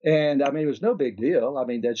 And, I mean, it was no big deal. I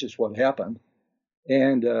mean, that's just what happened.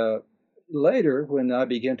 And later, when I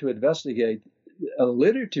began to investigate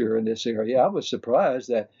literature in this area, I was surprised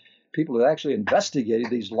that people had actually investigated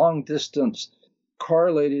these long-distance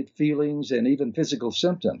correlated feelings and even physical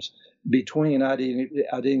symptoms between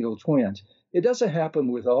identical twins. It doesn't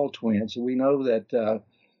happen with all twins. We know that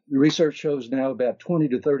research shows now about 20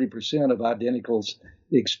 to 30% of identicals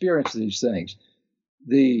experience these things.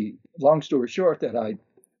 The long story short that I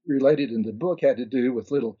related in the book had to do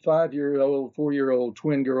with little 5-year-old, 4-year-old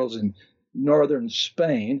twin girls in northern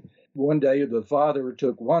Spain. One day, the father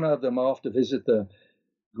took one of them off to visit the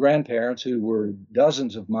grandparents who were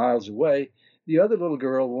dozens of miles away. The other little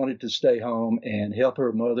girl wanted to stay home and help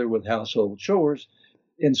her mother with household chores.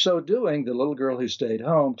 In so doing, the little girl who stayed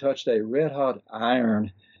home touched a red-hot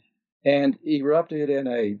iron and erupted in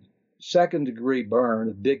a second-degree burn,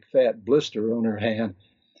 a big fat blister on her hand.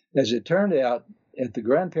 As it turned out, at the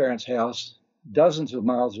grandparents' house, dozens of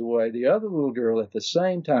miles away, the other little girl at the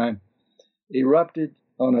same time erupted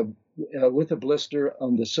with a blister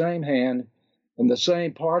on the same hand, on the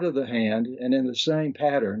same part of the hand, and in the same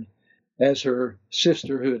pattern as her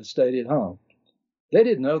sister who had stayed at home. They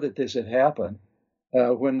didn't know that this had happened.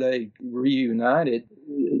 When they reunited,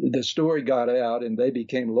 the story got out and they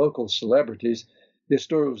became local celebrities. This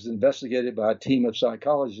story was investigated by a team of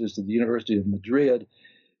psychologists at the University of Madrid,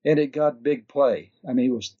 and it got big play. I mean,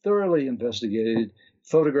 it was thoroughly investigated.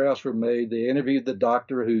 Photographs were made. They interviewed the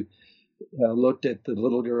doctor who looked at the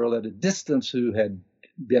little girl at a distance who had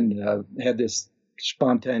had this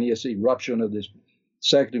spontaneous eruption of this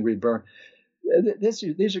second-degree burn.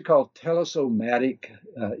 These are called telesomatic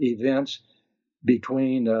events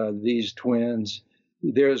between these twins.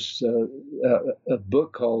 There's a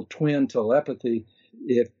book called Twin Telepathy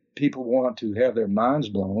if people want to have their minds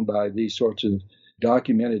blown by these sorts of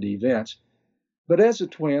documented events. But as a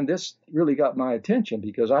twin, this really got my attention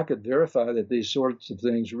because I could verify that these sorts of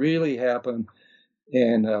things really happen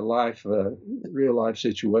in real life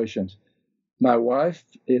situations. My wife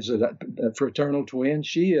is a fraternal twin.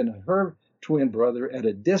 She and her twin brother at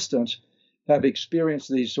a distance have experienced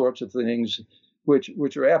these sorts of things,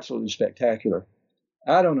 which are absolutely spectacular.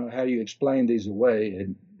 I don't know how you explain these away,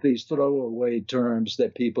 and these throwaway terms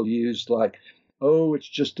that people use like, oh, it's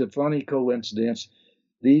just a funny coincidence.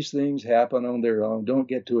 These things happen on their own. Don't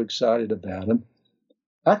get too excited about them.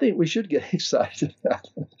 I think we should get excited about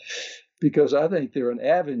them because I think they're an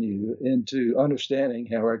avenue into understanding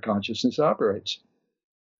how our consciousness operates.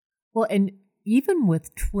 Well, and even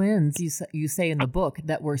with twins, you say in the book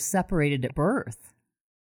that were separated at birth,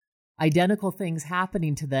 identical things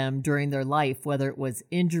happening to them during their life, whether it was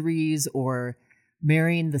injuries or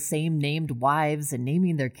marrying the same named wives and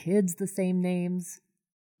naming their kids the same names?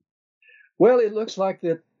 Well, it looks like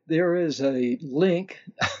that there is a link,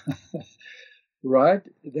 right,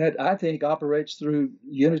 that I think operates through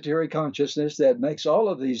unitary consciousness that makes all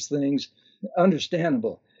of these things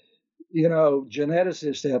understandable. You know,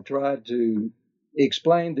 geneticists have tried to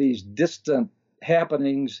explain these distant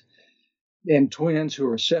happenings in twins who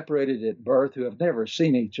are separated at birth, who have never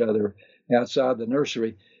seen each other outside the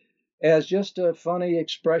nursery, as just a funny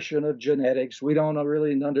expression of genetics. We don't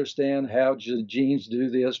really understand how genes do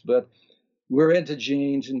this, but we're into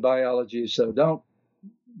genes and biology, so don't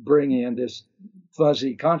bring in this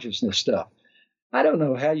fuzzy consciousness stuff. I don't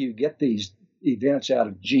know how you get these events out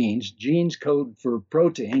of genes. Genes code for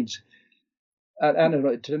proteins. I don't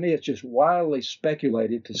know. To me, it's just wildly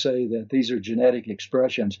speculative to say that these are genetic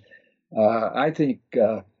expressions. I think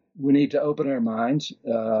we need to open our minds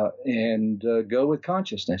and go with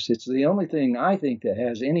consciousness. It's the only thing I think that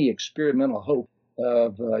has any experimental hope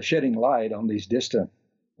of shedding light on these distant,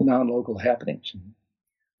 non-local happenings.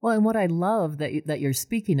 Well, and what I love that you're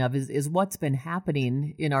speaking of is what's been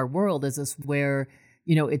happening in our world is this where,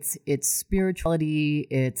 you know, it's spirituality,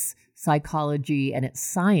 it's psychology, and it's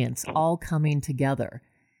science all coming together.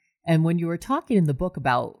 And when you were talking in the book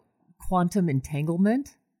about quantum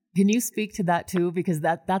entanglement, can you speak to that too? Because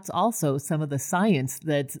that's also some of the science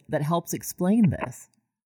that helps explain this.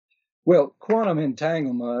 Well, quantum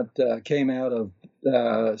entanglement came out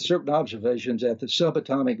of certain observations at the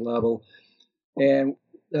subatomic level. And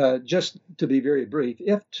just to be very brief,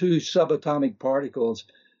 if two subatomic particles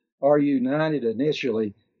are united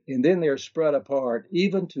initially and then they're spread apart,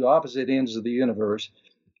 even to opposite ends of the universe,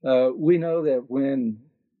 we know that when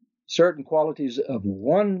certain qualities of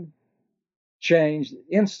one change,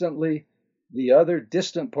 instantly the other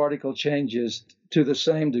distant particle changes to the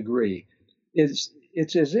same degree. It's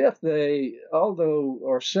as if they, although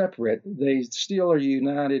are separate, they still are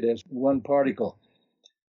united as one particle.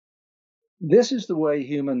 This is the way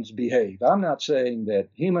humans behave. I'm not saying that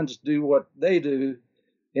humans do what they do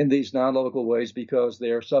in these non-local ways because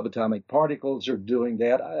their subatomic particles are doing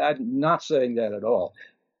that. I'm not saying that at all.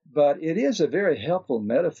 But it is a very helpful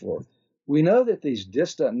metaphor. We know that these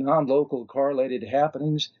distant, non-local correlated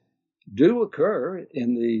happenings do occur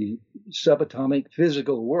in the subatomic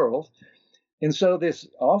physical world. And so this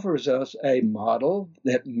offers us a model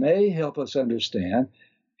that may help us understand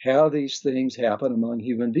how these things happen among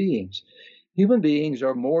human beings. Human beings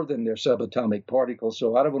are more than their subatomic particles,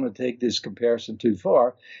 so I don't want to take this comparison too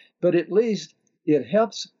far, but at least it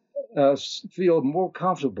helps us feel more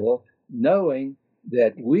comfortable knowing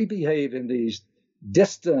that we behave in these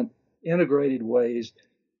distant, integrated ways,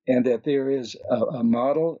 and that there is a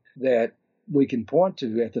model that we can point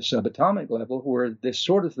to at the subatomic level where this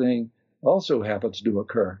sort of thing also happens to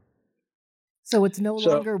occur. So it's no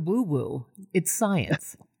longer woo-woo, it's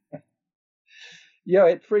science. Yeah,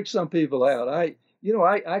 it freaks some people out. I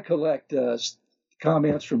collect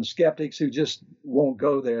comments from skeptics who just won't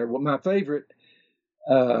go there. Well, my favorite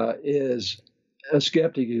is a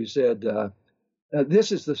skeptic who said,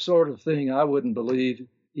 this is the sort of thing I wouldn't believe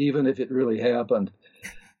even if it really happened.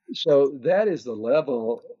 So that is the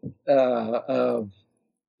level of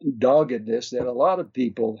doggedness that a lot of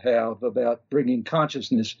people have about bringing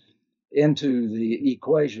consciousness into the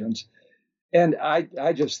equations. And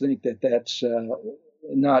I just think that that's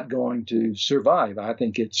not going to survive. I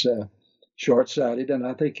think it's short-sighted, and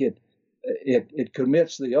I think it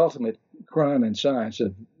commits the ultimate crime in science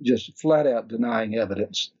of just flat-out denying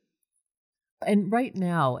evidence. And right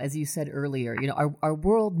now, as you said earlier, you know, our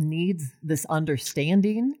world needs this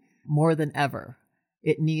understanding more than ever.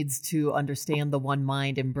 It needs to understand the one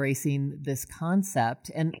mind embracing this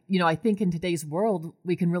concept. And, you know, I think in today's world,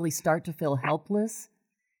 we can really start to feel helpless,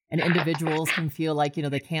 and individuals can feel like, you know,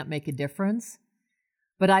 they can't make a difference.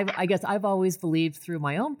 But I guess I've always believed through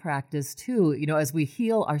my own practice too, you know, as we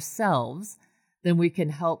heal ourselves, then we can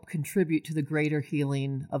help contribute to the greater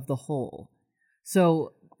healing of the whole.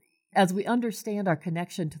 So as we understand our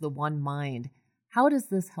connection to the one mind, how does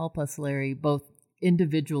this help us, Larry, both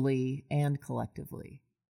individually and collectively?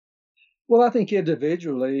 Well, I think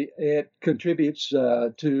individually it contributes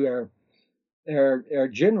to our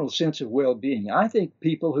general sense of well-being. I think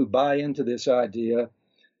people who buy into this idea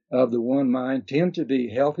of the one mind tend to be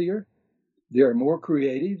healthier, they're more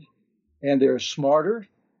creative, and they're smarter,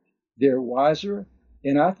 they're wiser.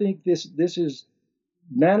 And I think this is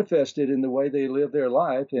manifested in the way they live their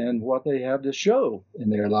life and what they have to show in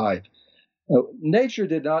their life. Nature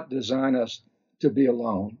did not design us to be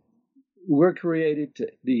alone. We're created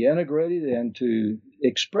to be integrated and to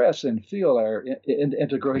express and feel our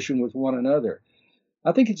integration with one another.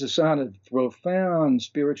 I think it's a sign of profound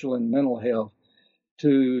spiritual and mental health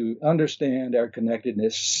to understand our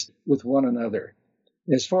connectedness with one another.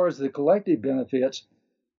 As far as the collective benefits,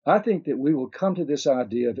 I think that we will come to this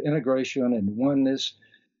idea of integration and oneness,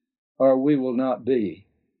 or we will not be.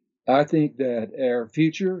 I think that our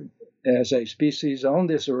future as a species on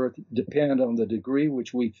this earth depend on the degree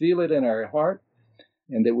which we feel it in our heart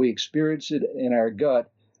and that we experience it in our gut,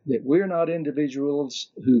 that we're not individuals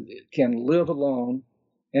who can live alone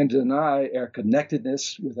and deny our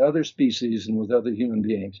connectedness with other species and with other human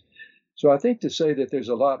beings. So I think to say that there's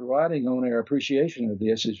a lot riding on our appreciation of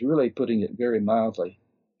this is really putting it very mildly.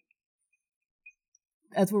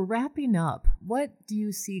 As we're wrapping up, what do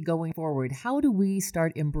you see going forward? How do we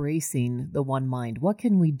start embracing the one mind? What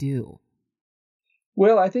can we do?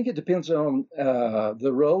 Well, I think it depends on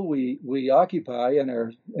the role we occupy in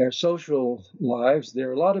our social lives. There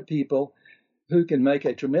are a lot of people who can make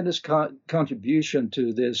a tremendous contribution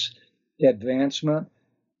to this advancement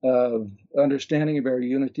of understanding of our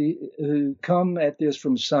unity, who come at this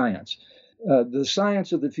from science. The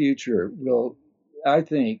science of the future will, I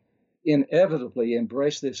think, inevitably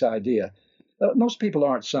embrace this idea. Most people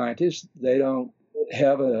aren't scientists. They don't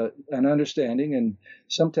have an understanding and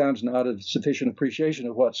sometimes not a sufficient appreciation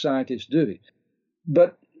of what scientists do.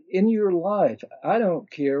 But in your life, I don't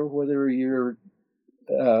care whether you're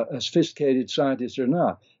a sophisticated scientist or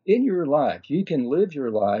not. In your life, you can live your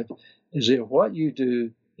life as if what you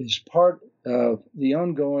do is part of the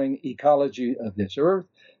ongoing ecology of this earth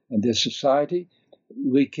and this society.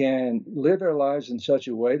 We can live our lives in such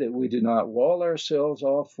a way that we do not wall ourselves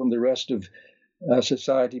off from the rest of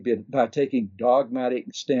society by taking dogmatic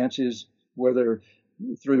stances, whether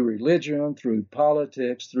through religion, through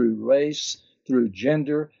politics, through race, through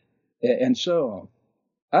gender, and so on.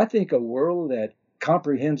 I think a world that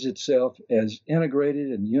comprehends itself as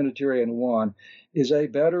integrated and unitary and one is a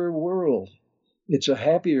better world. It's a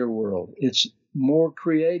happier world. It's more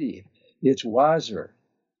creative. It's wiser.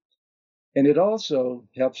 And it also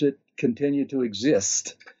helps it continue to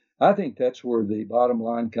exist. I think that's where the bottom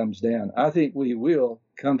line comes down. I think we will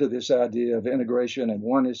come to this idea of integration and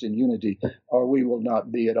oneness and unity, or we will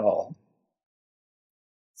not be at all.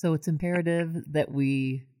 So it's imperative that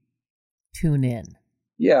we tune in.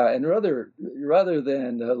 Yeah, and rather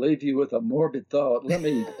than leave you with a morbid thought, let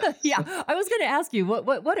me. Yeah, I was going to ask you what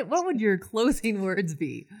would your closing words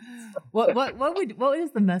be? What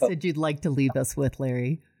is the message you'd like to leave us with,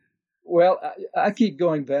 Larry? Well, I keep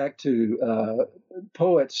going back to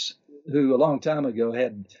poets who a long time ago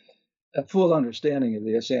had a full understanding of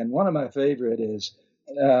this, and one of my favorite is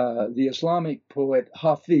the Islamic poet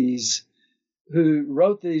Hafiz, who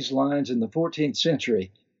wrote these lines in the 14th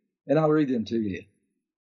century, and I'll read them to you.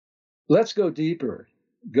 Let's go deeper,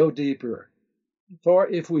 for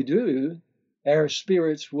if we do, our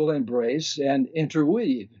spirits will embrace and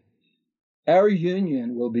interweave. Our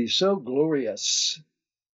union will be so glorious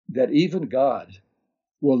that even God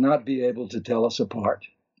will not be able to tell us apart.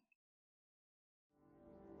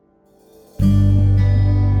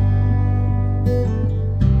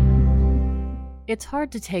 It's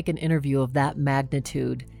hard to take an interview of that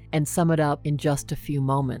magnitude and sum it up in just a few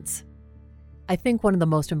moments. I think one of the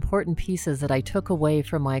most important pieces that I took away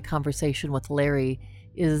from my conversation with Larry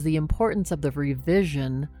is the importance of the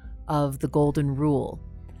revision of the Golden Rule,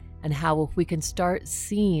 and how if we can start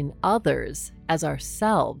seeing others as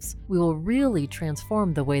ourselves, we will really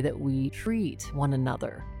transform the way that we treat one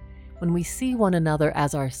another. When we see one another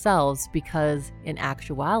as ourselves, because in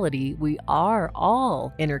actuality, we are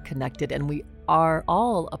all interconnected and we are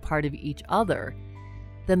all a part of each other,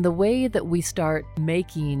 then the way that we start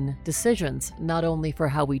making decisions, not only for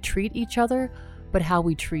how we treat each other, but how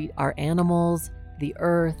we treat our animals, the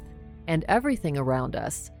earth, and everything around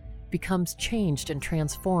us, becomes changed and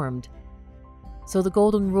transformed. So the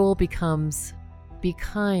golden rule becomes, be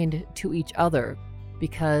kind to each other,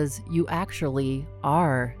 because you actually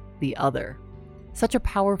are the other. Such a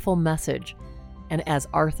powerful message. And as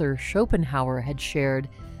Arthur Schopenhauer had shared,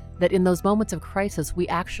 that in those moments of crisis, we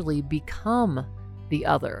actually become the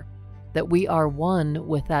other, that we are one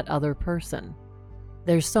with that other person.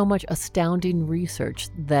 There's so much astounding research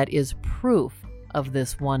that is proof of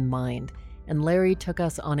this one mind. And Larry took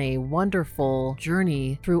us on a wonderful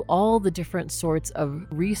journey through all the different sorts of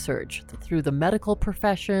research, through the medical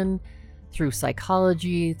profession, through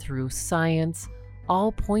psychology, through science,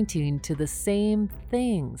 all pointing to the same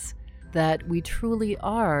things, that we truly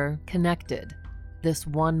are connected. This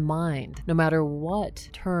one mind, no matter what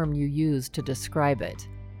term you use to describe it.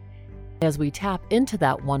 As we tap into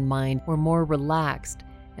that one mind, we're more relaxed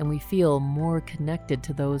and we feel more connected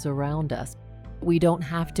to those around us. We don't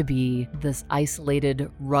have to be this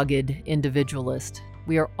isolated, rugged individualist.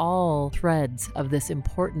 We are all threads of this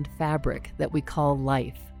important fabric that we call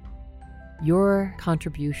life. Your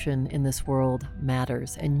contribution in this world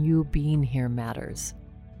matters, and you being here matters.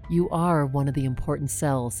 You are one of the important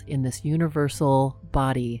cells in this universal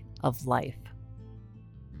body of life.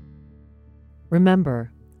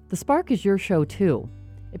 Remember, The Spark is your show too.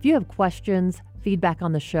 If you have questions, feedback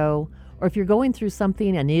on the show, or if you're going through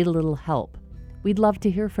something and need a little help, we'd love to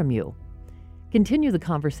hear from you. Continue the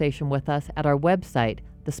conversation with us at our website,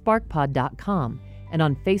 thesparkpod.com, and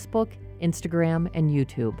on Facebook, Instagram, and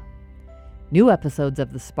YouTube. New episodes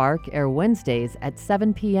of The Spark air Wednesdays at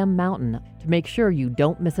 7 p.m. Mountain. To make sure you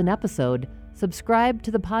don't miss an episode, subscribe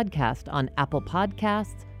to the podcast on Apple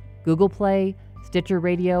Podcasts, Google Play, Stitcher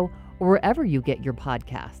Radio, or wherever you get your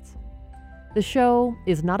podcasts. The show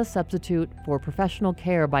is not a substitute for professional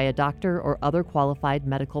care by a doctor or other qualified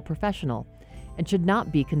medical professional and should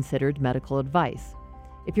not be considered medical advice.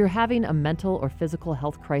 If you're having a mental or physical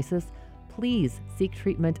health crisis, please seek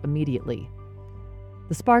treatment immediately.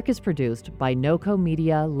 The Spark is produced by NOCO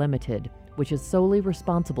Media Limited, which is solely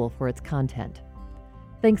responsible for its content.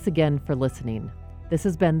 Thanks again for listening. This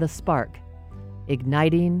has been The Spark,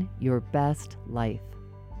 igniting your best life.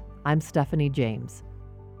 I'm Stephanie James.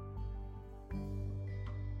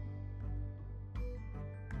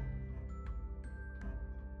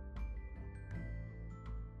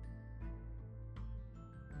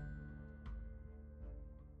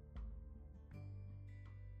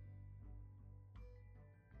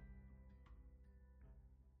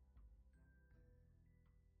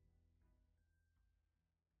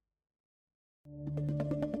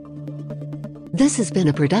 This has been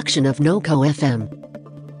a production of NOCO FM.